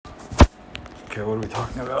Okay, what are we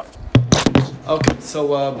talking about? Okay,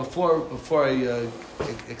 so before I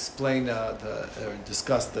explain or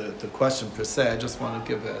discuss the question per se, I just want to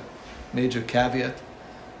give a major caveat.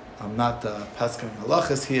 I'm not pasking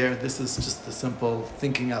halachas here. This is just a simple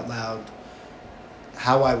thinking out loud,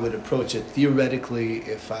 how I would approach it theoretically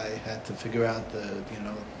if I had to figure out the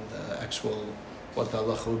actual what the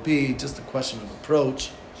halacha would be. Just a question of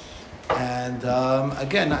approach. And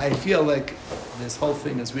again, I feel like this whole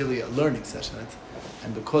thing is really a learning session.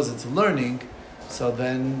 And because it's a learning, so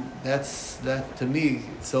then that to me,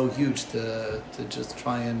 it's so huge to just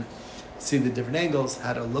try and see the different angles,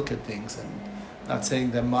 how to look at things. And not saying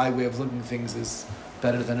that my way of looking at things is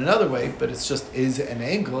better than another way, but it's just is an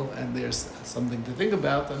angle, and there's something to think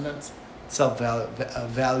about, and that's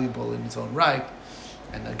valuable in its own right.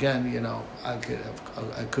 And again, I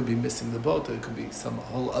could be missing the boat. Or it could be some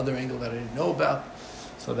whole other angle that I didn't know about.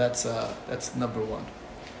 So that's number one.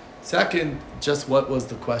 Second, just what was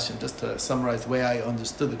the question? Just to summarize the way I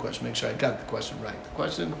understood the question, make sure I got the question right. The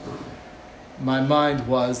question, my mind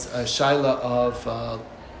was a shaila of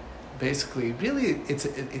basically, really,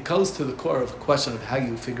 it goes to the core of the question of how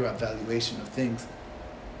you figure out valuation of things.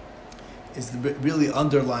 Is really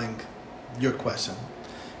underlying your question.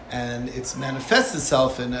 And it's manifests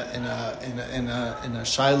itself in a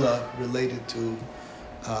shaila related to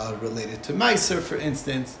Meiser, for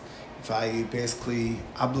instance. If I basically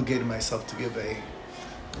obligated myself to give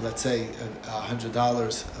let's say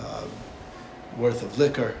 $100 worth of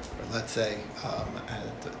liquor, or let's say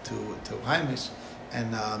to Heimish,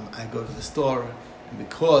 and I go to the store, and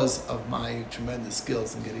because of my tremendous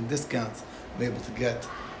skills in getting discounts, I'm able to get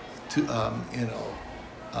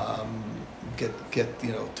get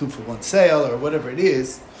 2-for-1 sale or whatever it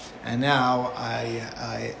is, and now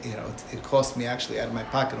I it cost me actually out of my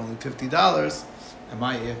pocket only $50. Am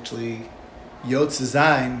I actually yotze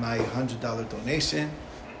zayin my $100 donation,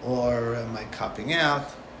 or am I copping out?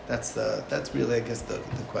 That's really, I guess, the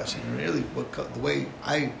question. And really, the way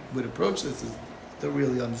I would approach this is to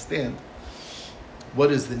really understand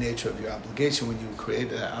what is the nature of your obligation when you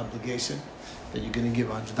create an obligation that you're going to give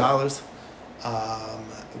 $100.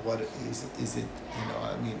 What is it?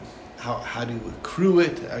 How do you accrue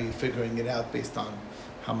it? Are you figuring it out based on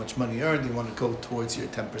how much money you earned? You want to go towards your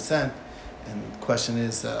 10%, and the question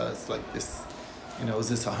is, it's like this, is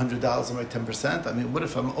this $100 on my 10%? I mean, what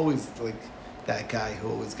if I'm always like that guy who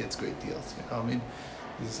always gets great deals?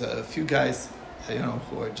 There's a few guys,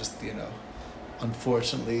 who are just,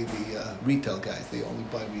 unfortunately, the retail guys, they only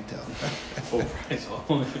buy retail. Full price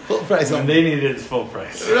only. Full price when only. They need it, it's full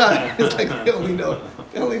price. Right. It's like they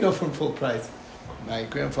only know from full price. My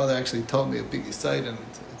grandfather actually told me a big aside, and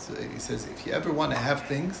he says, if you ever want to have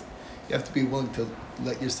things, you have to be willing to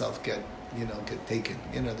let yourself get taken.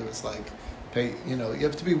 There was like pay. You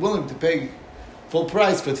have to be willing to pay full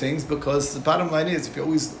price for things, because the bottom line is, if you're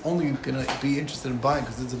always only going to be interested in buying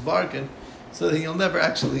because it's a bargain, so then you'll never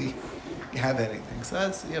actually have anything.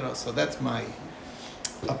 So that's my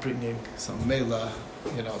upbringing. So mela,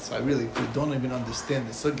 so I really don't even understand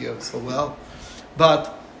the sugya so well.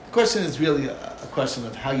 But the question is really a question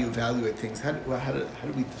of how you evaluate things. How do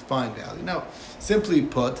we define value? Now, simply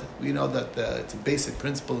put, we know that it's a basic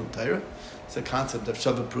principle in Torah. It's a concept of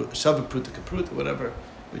shava pruta kapruta, whatever,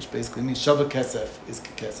 which basically means shava kesef is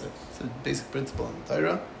kesef. It's a basic principle in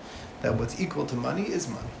Torah that what's equal to money is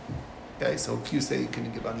money. Okay, so if you say you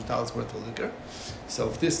can give $100 worth of liquor, so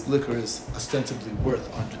if this liquor is ostensibly worth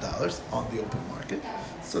 $100 on the open market,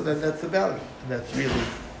 so then that's the value. And that's really,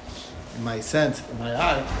 in my sense, in my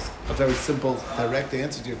eyes, a very simple, direct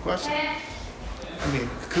answer to your question. It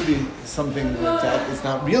could be something that is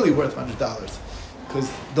not really worth $100, because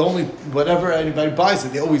whatever anybody buys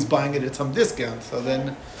it, they're always buying it at some discount. So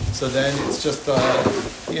then it's just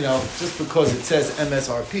just because it says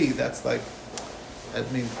MSRP, that's like.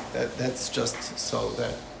 That's just so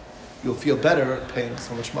that you'll feel better paying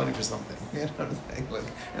so much money for something. You know what I'm saying? Like,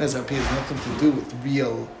 MSRP has nothing to do with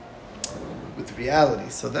reality.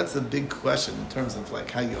 So that's a big question in terms of like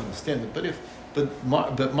how you understand it. But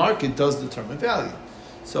market does determine value.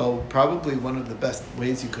 So probably one of the best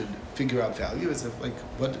ways you could figure out value is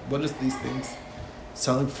what is these things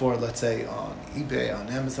selling for? Let's say on eBay, on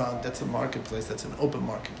Amazon. That's a marketplace. That's an open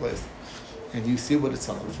marketplace. And you see what it's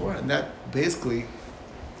selling for, and that basically,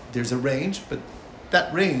 there's a range, but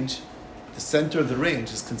that range, the center of the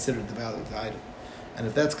range is considered the value of the item. And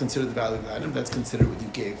if that's considered the value of the item, that's considered what you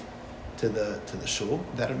gave to the shul,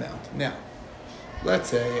 that amount. Now, let's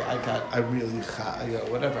say I had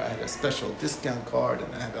a special discount card,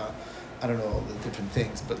 and I had I don't know all the different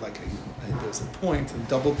things, but there's a point, and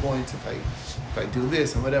double points if I do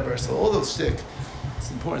this and whatever. So all those shit,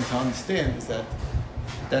 it's important to understand is that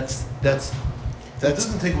that's That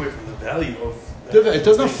doesn't take away from the value of. it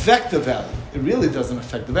doesn't affect the value. It really doesn't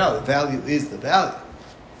affect the value. Value is the value.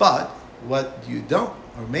 But what you don't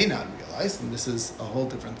or may not realize, and this is a whole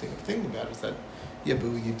different thing to think about, is that but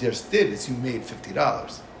what you just did is you made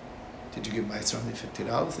 $50. Did you give Meister only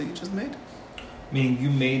 $50 that you just made? Meaning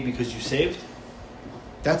you made because you saved?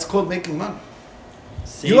 That's called making money.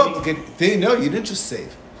 Saving? You obligated. You didn't just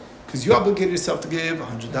save, because you obligated yourself to give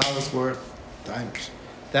 $100 worth diners.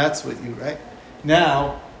 That's what you right.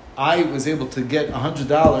 Now I was able to get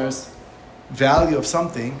 $100 value of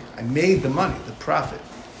something. I made the money, the profit.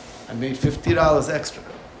 I made $50 extra,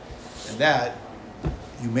 and that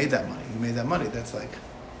you made that money. You made that money. That's. Do you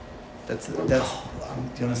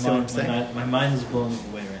understand what I'm saying? My mind is blown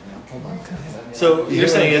away right now. Hold on. So you're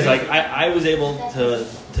saying is like I was able to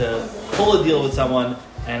pull a deal with someone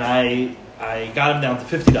and I got him down to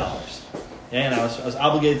 $50. And I was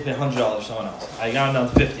obligated to pay $100 to someone else. I got him down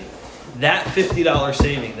to $50. That $50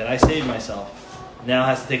 saving that I saved myself now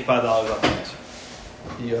has to take $5 off the Meiser.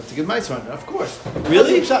 You have to give Meiser on it, of course.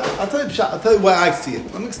 Really? I'll tell you why I see it.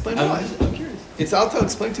 Let me explain why. I'm curious. I'll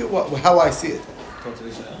explain to you how I see it. Go to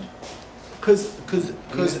the side. Because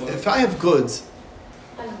if I have goods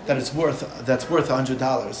that's worth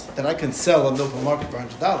 $100 that I can sell on the open market for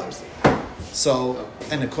 $100, so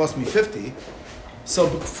and it cost me $50, so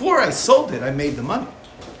before I sold it, I made the money.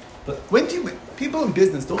 But when do you people in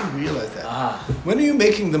business don't realize that? When are you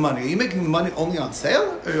making the money? Are you making the money only on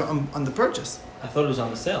sale or on the purchase? I thought it was on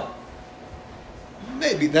the sale.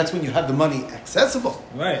 Maybe that's when you have the money accessible.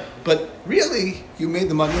 Right. But really, you made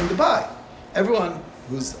the money in the buy. Everyone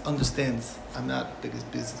who understands, I'm not the biggest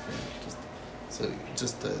businessman,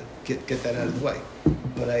 just to get that out of the way.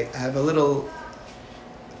 But I have a little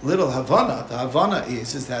Havana. The Havana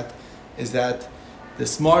is that the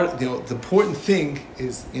smart, the important thing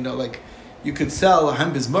is, like you could sell a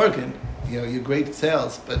Hambis Mergen, your great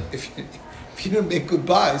sales, but if you don't make good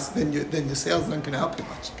buys, then your sales aren't going to help you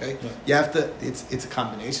much. Okay, yeah. You have to. It's a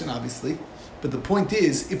combination, obviously, but the point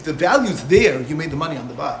is, if the value's there, you made the money on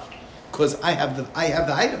the buy, because I have the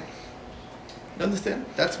item. You understand?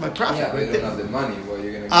 That's my profit. Yeah, but right you don't have the money. Well,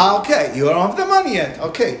 you're going to. Okay, you don't have the money yet.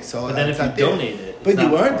 Okay, so but then if you donate it, but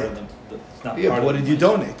you earned it. It's not yeah, part but what did you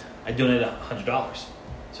donate? I donated $100,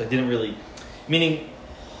 so I didn't really. Meaning,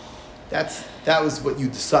 that was what you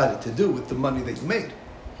decided to do with the money that you made.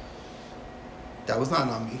 That was not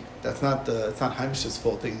on me. It's not Haimish's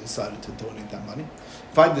fault that you decided to donate that money.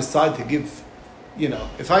 If I decide to give,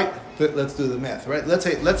 let's do the math, right? Let's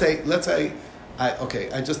say,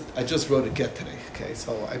 I just wrote a get today. Okay,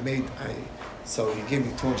 so so he gave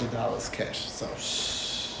me $200 cash. So,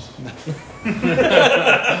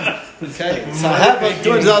 okay, so I have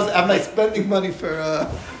 $200. Am I spending money for?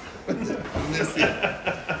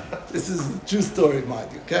 This is a true story,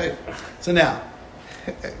 mind you. Okay, so now.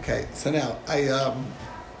 I,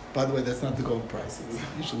 by the way, that's not the going price. It's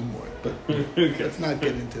usually more, but let's not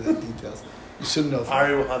get into the details. You should know.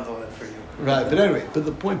 Ari will handle it for you. Right, but anyway,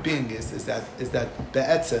 the point being is that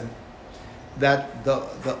be'etzem, that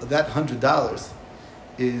 $100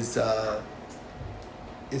 is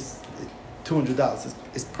 $200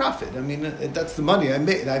 is profit. I mean, that's the money I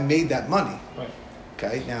made. I made that money. Right.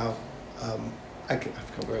 Okay, now. I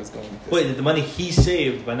forgot where I was going with this. Wait, the money he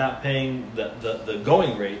saved by not paying the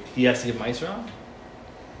going rate, he has to give Meiser on?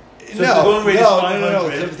 So if the going rate is 500,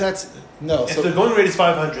 no. If the going rate is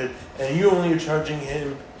 500 and you only are charging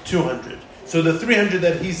him 200, so the 300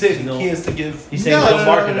 that he's saving, he has to give. He's saying no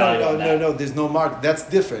market value on that. No. There's no market. That's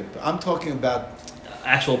different. I'm talking about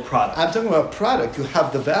actual product. I'm talking about product. You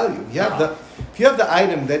have the value. You have if you have the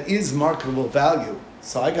item that is marketable value.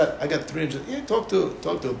 So I got 300. Yeah, talk to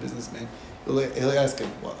a businessman. He'll ask him,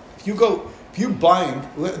 well, if you buying,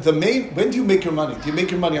 when do you make your money? Do you make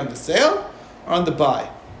your money on the sale or on the buy?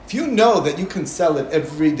 If you know that you can sell it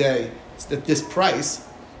every day at this price,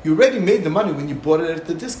 you already made the money when you bought it at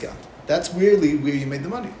the discount. That's really where you made the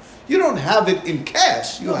money. You don't have it in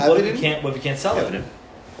cash. What if you can't sell it?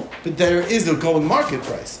 But there is a going market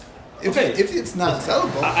price. If it's not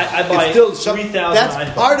sellable, I buy it's still 3,000 That's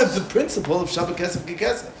iPhones. part of the principle of Shabbat Kesef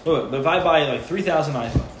Kekesef. But if I buy 3,000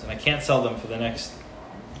 iPhones and I can't sell them for the next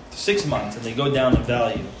 6 months and they go down in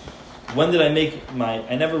value, when did I make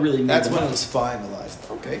I never really made That's the when money. it was finalized,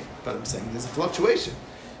 okay? But I'm saying there's a fluctuation.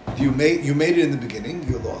 You made it in the beginning,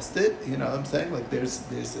 you lost it. You know what I'm saying? Like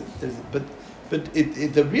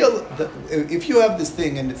if you have this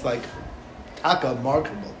thing and it's like taka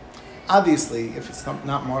marketable, obviously if it's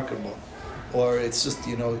not marketable, or it's just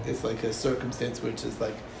it's like a circumstance which is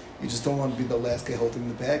like You just don't want to be the last guy holding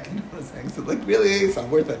the bag. You know what I'm saying? So like, really, it's not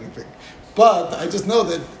worth anything. But I just know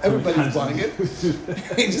that everybody's buying it.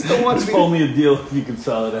 You just don't want to It's be. only a deal if you can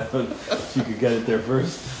sell it out. If you could get it there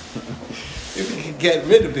first. If you can get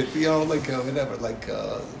rid of it, like whatever, like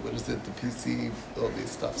what is it, the PC, all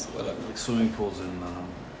these stuffs, whatever. Like swimming pools and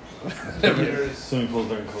swimming pools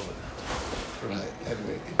during COVID. Right.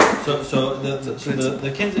 Anyway. So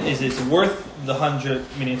the kins is it's worth the $100.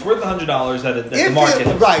 Meaning it's worth the $100 that the market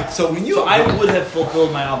is. Right. So when you. So I would have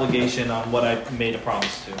fulfilled my obligation on what I made a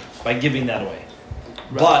promise to by giving that away.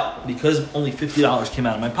 Right. But because only $50 came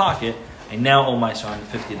out of my pocket, I now owe my son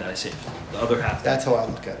the $50 that I saved. The other half. That's how I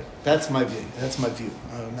look at it. That's my view.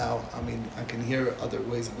 Now, I mean, I can hear other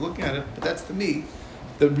ways of looking at it, but that's to me.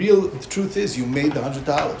 The truth is, you made the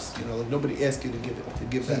 $100. You know, like nobody asked you to give it. To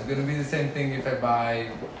give So that. it's gonna be the same thing if I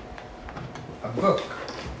buy a book.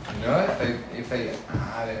 You know, if I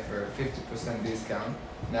had it for a 50% discount,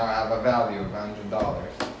 now I have a value of $100.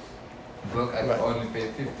 Book I Right. only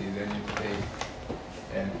pay 50, then you pay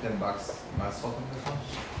 $10 masot.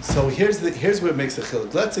 So here's where it makes a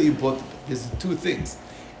chiluk. Let's say you bought. There's two things.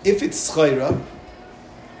 If it's schayra,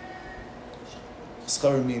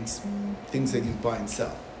 schayra means things that you buy and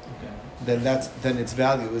sell. Okay. Then its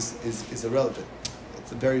value is irrelevant.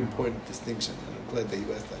 It's a very important distinction, and I'm glad that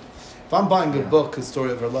you asked that. If I'm buying a book, A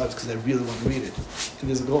Story of Our Lives, because I really want to read it, and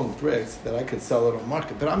there's a golden price that I could sell it on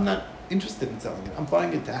market, but I'm not interested in selling it. I'm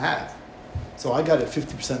buying it to have. So I got it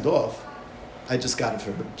 50% off. I just got it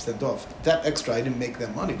for 50% off. That extra, I didn't make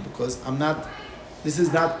that money because I'm not. This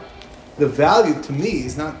is not the value to me.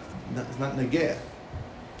 Is not negaya.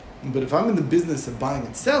 But if I'm in the business of buying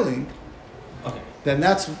and selling, Okay. then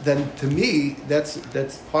to me that's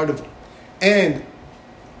part of, and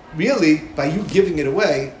really by you giving it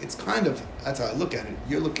away, it's kind of, that's how I look at it.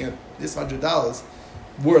 You're looking at this $100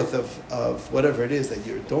 worth of whatever it is that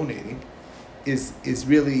you're donating, is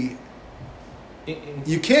really.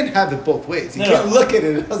 You can't have it both ways. You can't look at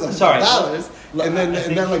it as $100 and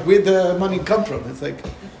then like where'd the money come from? It's like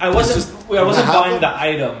I wasn't buying happen. the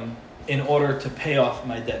item in order to pay off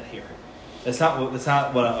my debt here. That's not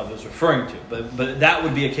what I was referring to. But that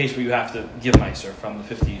would be a case where you have to give Meiser from the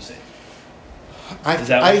 50 you save. I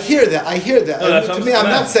hear that. No, to me, I'm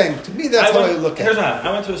not saying. To me, that's how I look at Here's it. what happened.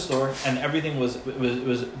 I went to a store and everything was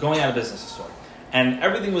going out of business. The store, and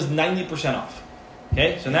everything was 90% off.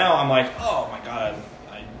 Okay, so now I'm like, oh my god,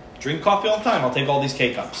 I drink coffee all the time. I'll take all these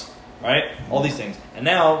K-cups, right? All these things, and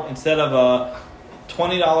now instead of a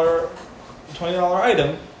 $20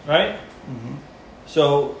 item, right? Mm-hmm.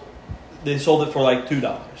 So they sold it for like $2.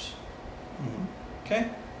 Mm-hmm. Okay,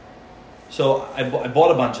 so I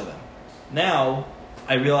bought a bunch of them. Now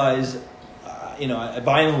I realize, I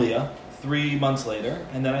buy an Aliyah 3 months later,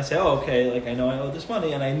 and then I say, oh, okay, like I know I owe this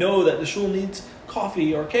money, and I know that the shul needs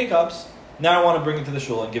coffee or K-cups. Now I want to bring it to the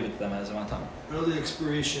shul and give it to them as a matana. Early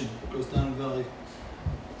expiration goes down in value.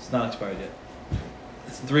 It's not expired yet.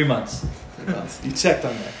 It's 3 months. You checked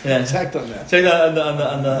on that. Yeah. You checked on that. Check that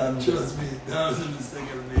on the Trust me, that was a mistake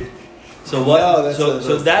I made. So what?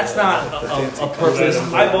 No, that's not a purpose.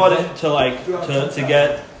 I bought it to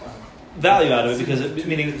get value out of it because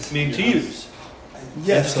meaning to use.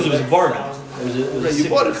 Yes, because it was a bargain. Right, you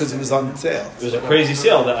bought it because it was on sale. It was a crazy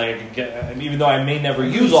sale that I could get. I mean, even though I may never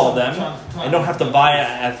use all of them, I don't have to buy it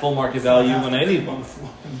at full market value when I need one.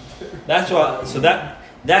 That's why. So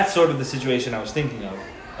that's sort of the situation I was thinking of.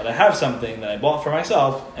 That I have something that I bought for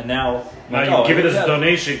myself, and now you give it as a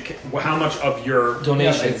donation. How much of your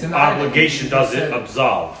donation obligation does it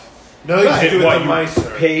absolve? No, you Is can do it it what on you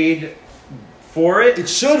Meiser. paid for it? It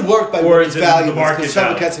should work by Or what is its it value the market is.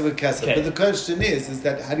 value? Okay. But the question is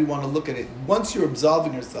that how do you want to look at it? Once you're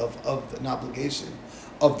absolving yourself of an obligation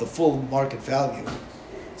of the full market value,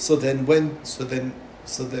 so then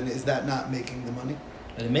is that not making the money?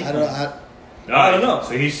 I don't know.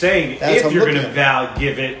 So he's saying That's if what you're I'm going looking to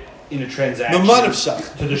give it in a transaction The money shot.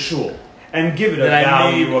 to the shul and give it a Then I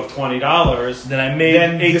value made- of $20, Then I made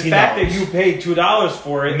then the $18. fact that you paid $2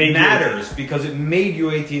 for it Made you matters because it made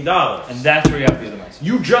you $18. and that's where you have to do the Meiser.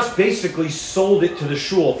 You just basically sold it to the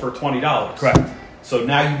shul for $20. Correct. So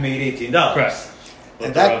now you made $18. Correct. But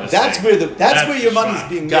And they're that's saying, where your money's geschmack.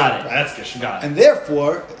 being Got made. it. That's geschmack. Got it. And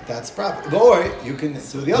therefore, that's profit. Or you can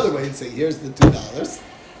do the other way and say, here's the $2,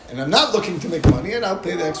 and I'm not looking to make money, and I'll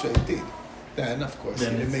pay the extra 18. Then, of course,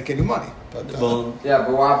 Then you didn't it's- make any money. But Well, Yeah,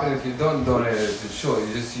 but what happens if you don't donate it to shul?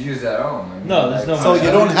 You just use it at home. I mean, No, there's no- so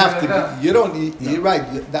you don't have Yeah. to. You don't. You're right.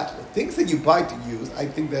 Things that you buy to use, I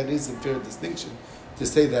think that is a fair distinction to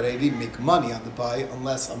say that I didn't make money on the buy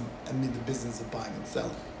unless I'm in the business of buying and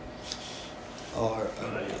selling, or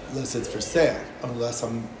unless it's for sale, unless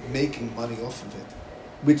I'm making money off of it.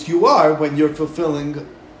 which you are when you're fulfilling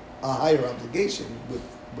a higher obligation with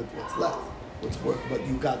what's less, what's worth, what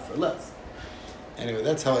you got for less. Anyway,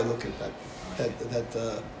 that's how I look at that.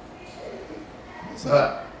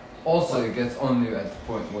 But also, it gets only at the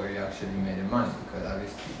point where you actually made the money, because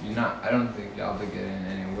obviously you're not. I don't think you're obligated in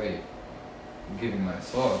any way. Giving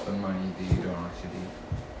myself the money that you don't actually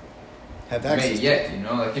have access made to. Yet, you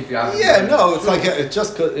know, like if you have. Yeah, no, it's like it's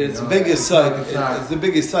just it's the biggest side. It's The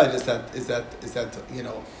biggest side is that you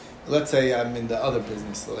know, let's say I'm in the other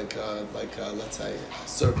business, like let's say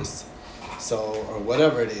service, so or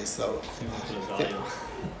whatever it is. So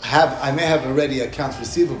I may have already accounts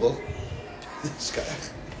receivable. This guy,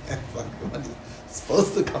 money is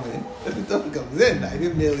supposed to come in, but it doesn't come in. I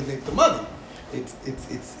didn't really make the money. It's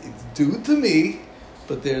due to me,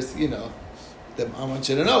 but there's I want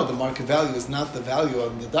you to know the market value is not the value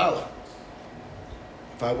of the dollar.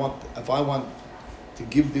 If I want to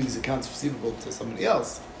give these accounts receivable to somebody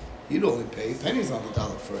else, you'd only pay pennies on the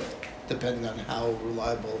dollar for it, depending on how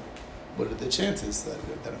reliable, what are the chances that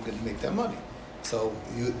I'm going to make that money. So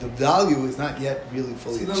the value is not yet really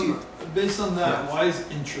fully achieved. Based on that, why is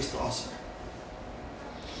interest awesome?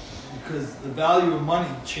 Because the value of money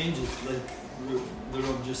changes, like the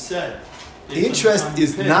Rav just said. Interest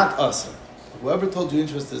is not usher. Whoever told you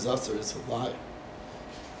interest is usher is a liar.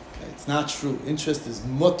 Okay, it's not true. Interest is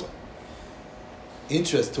mutter.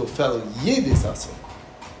 Interest to a fellow yid is usher,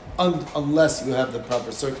 unless you have the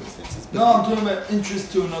proper circumstances. But no, I'm talking about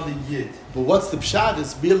interest to another yid. But what's the pshat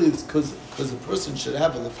is really because a person should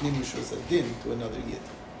have a lefnim rishus adin to another yid.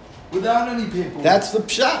 Without any paperwork. That's the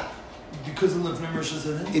pshat. Because of lefnim rishus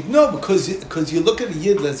adin? No, because you look at a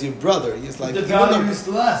yid as your brother. He's like the value is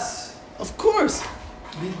less. Of course.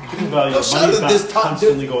 The value of money is not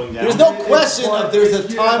constantly going down. There's no question that there's a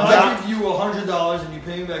time value. I give you $100 and you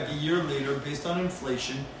pay me back a year later based on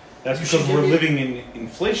inflation. That's because we're living in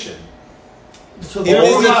inflation. So the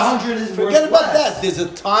over 100 is forget worth about less. that. There's a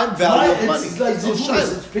time value of money. It's like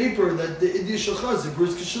it's paper that the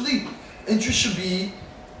interest should be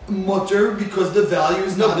mutter because the value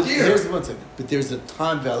is not but there. Here's one second. But there's a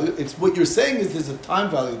time value. It's what you're saying is there's a time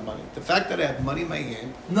value of money. The fact that I have money in my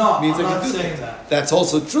hand means I'm I not can do saying things. that. That's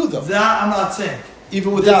also true, though. That I'm not saying.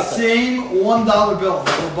 Even without the that. same $1 bill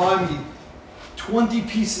that will buy me 20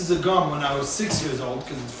 pieces of gum when I was 6 years old,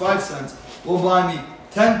 because it's 5 cents, will buy me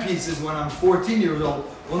 10 pieces when I'm 14 years old,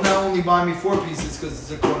 will now only buy me 4 pieces because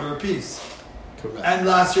it's a quarter a piece. Correct. And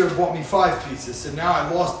last year it bought me 5 pieces, so now I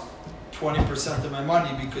lost 20% of my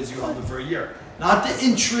money because you held it for a year. Not the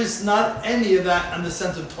interest, not any of that, and the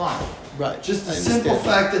sense of time. Right. Just the I simple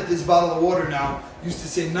understand. fact that this bottle of water now used to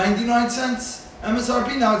say 99 cents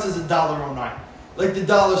MSRP, now it says $1.09. Like the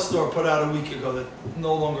dollar store put out a week ago that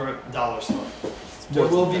no longer a dollar store. There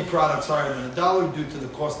will be products higher than $1 due to the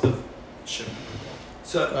cost of shipping.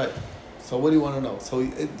 So, right. So what do you want to know? So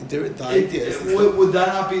the idea is would that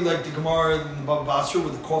not be like the Gemara in the Baba Basra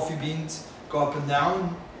where the coffee beans go up and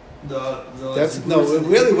down? That's no.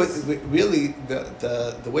 Really,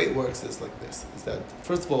 the way it works is like this: is that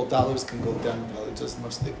first of all, dollars can go down in value just as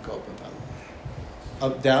much as they can go up in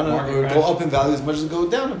value, or go up in value as much as go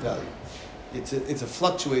down in value. It's a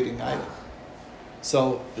fluctuating item.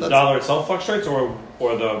 So the dollar itself fluctuates, or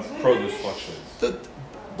the produce fluctuates.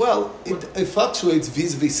 It fluctuates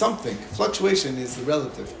vis-a-vis something. Fluctuation is the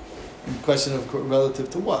relative. In question of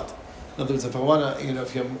relative to what? In other words, if I want to,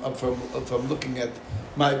 if I'm looking at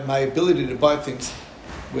my ability to buy things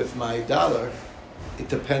with my dollar, it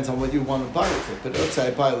depends on what you want to buy with it. But let's say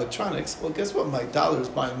I buy electronics. Well, guess what? My dollar is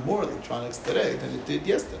buying more electronics today than it did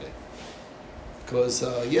yesterday. Because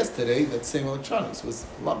yesterday, that same electronics was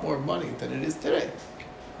a lot more money than it is today.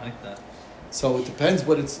 I like that. So it depends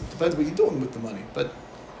what you're doing with the money. But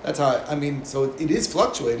that's how so it is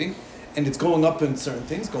fluctuating, and it's going up in certain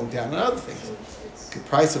things, going down in other things. The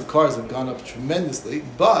price of cars have gone up tremendously,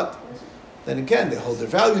 but then again, they hold their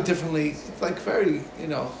value differently. It's like very,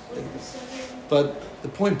 But the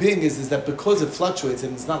point being is that because it fluctuates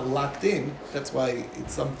and it's not locked in, that's why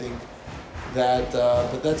it's something that.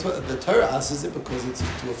 But that's what the Torah asks it because it's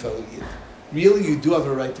to a fellow yid. Really, you do have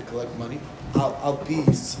a right to collect money. I'll be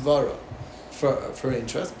svara for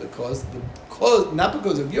interest because not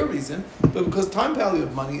because of your reason, but because time value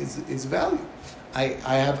of money is value.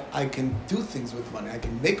 I can do things with money. I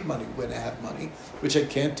can make money when I have money, which I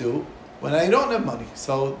can't do when I don't have money.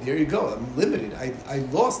 So there you go. I'm limited. I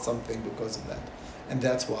lost something because of that. And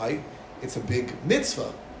that's why it's a big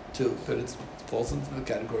mitzvah too. But it falls into the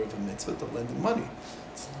category of a mitzvah to lending money.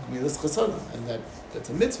 It's milas chesed, and that's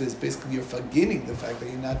a mitzvah. It's basically you're forgetting the fact that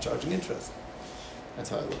you're not charging interest. That's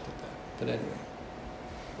how I looked at that. But anyway.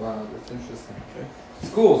 Wow, that's interesting. It's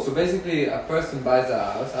cool. So basically, a person buys a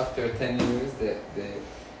house. After 10 years, the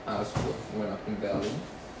house went up in value.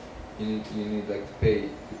 You need like to pay.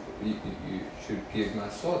 You should give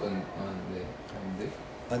masot on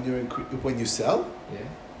when you sell. Yeah.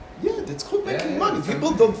 Yeah, that's called making Yeah, money.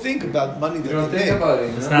 People don't think about money that You don't they think make. about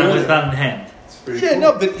it. It's You know? not in hand. It's pretty Yeah, cool.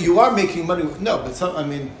 no, but you are making money. No, but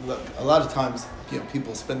look, a lot of times,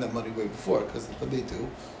 people spend that money way before because what they do,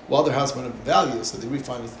 while their house went up in value, so they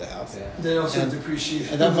refinance the house. Yeah. They also And-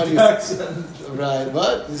 depreciate. and that money is- tax. Right,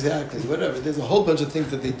 what? Exactly, whatever. There's a whole bunch of things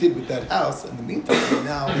that they did with that house in the meantime. And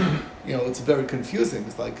now, it's very confusing.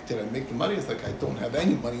 It's like, did I make the money? It's like, I don't have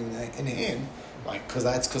any money in hand. Like, because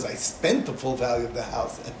I spent the full value of the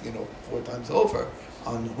house, 4 times over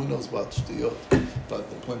on who knows what shtuyot. But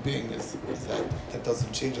the point being is that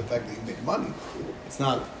doesn't change the fact that you make money. It's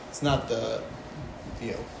not the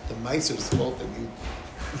miser's fault that you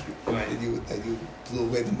blew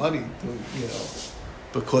away the money,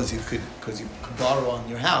 because you could borrow on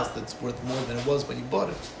your house that's worth more than it was when you bought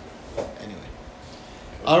it. Anyway,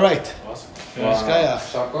 all right. Awesome. Shkaya.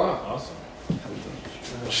 Shaka. Awesome.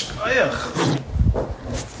 Shkaya.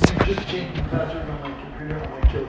 Just change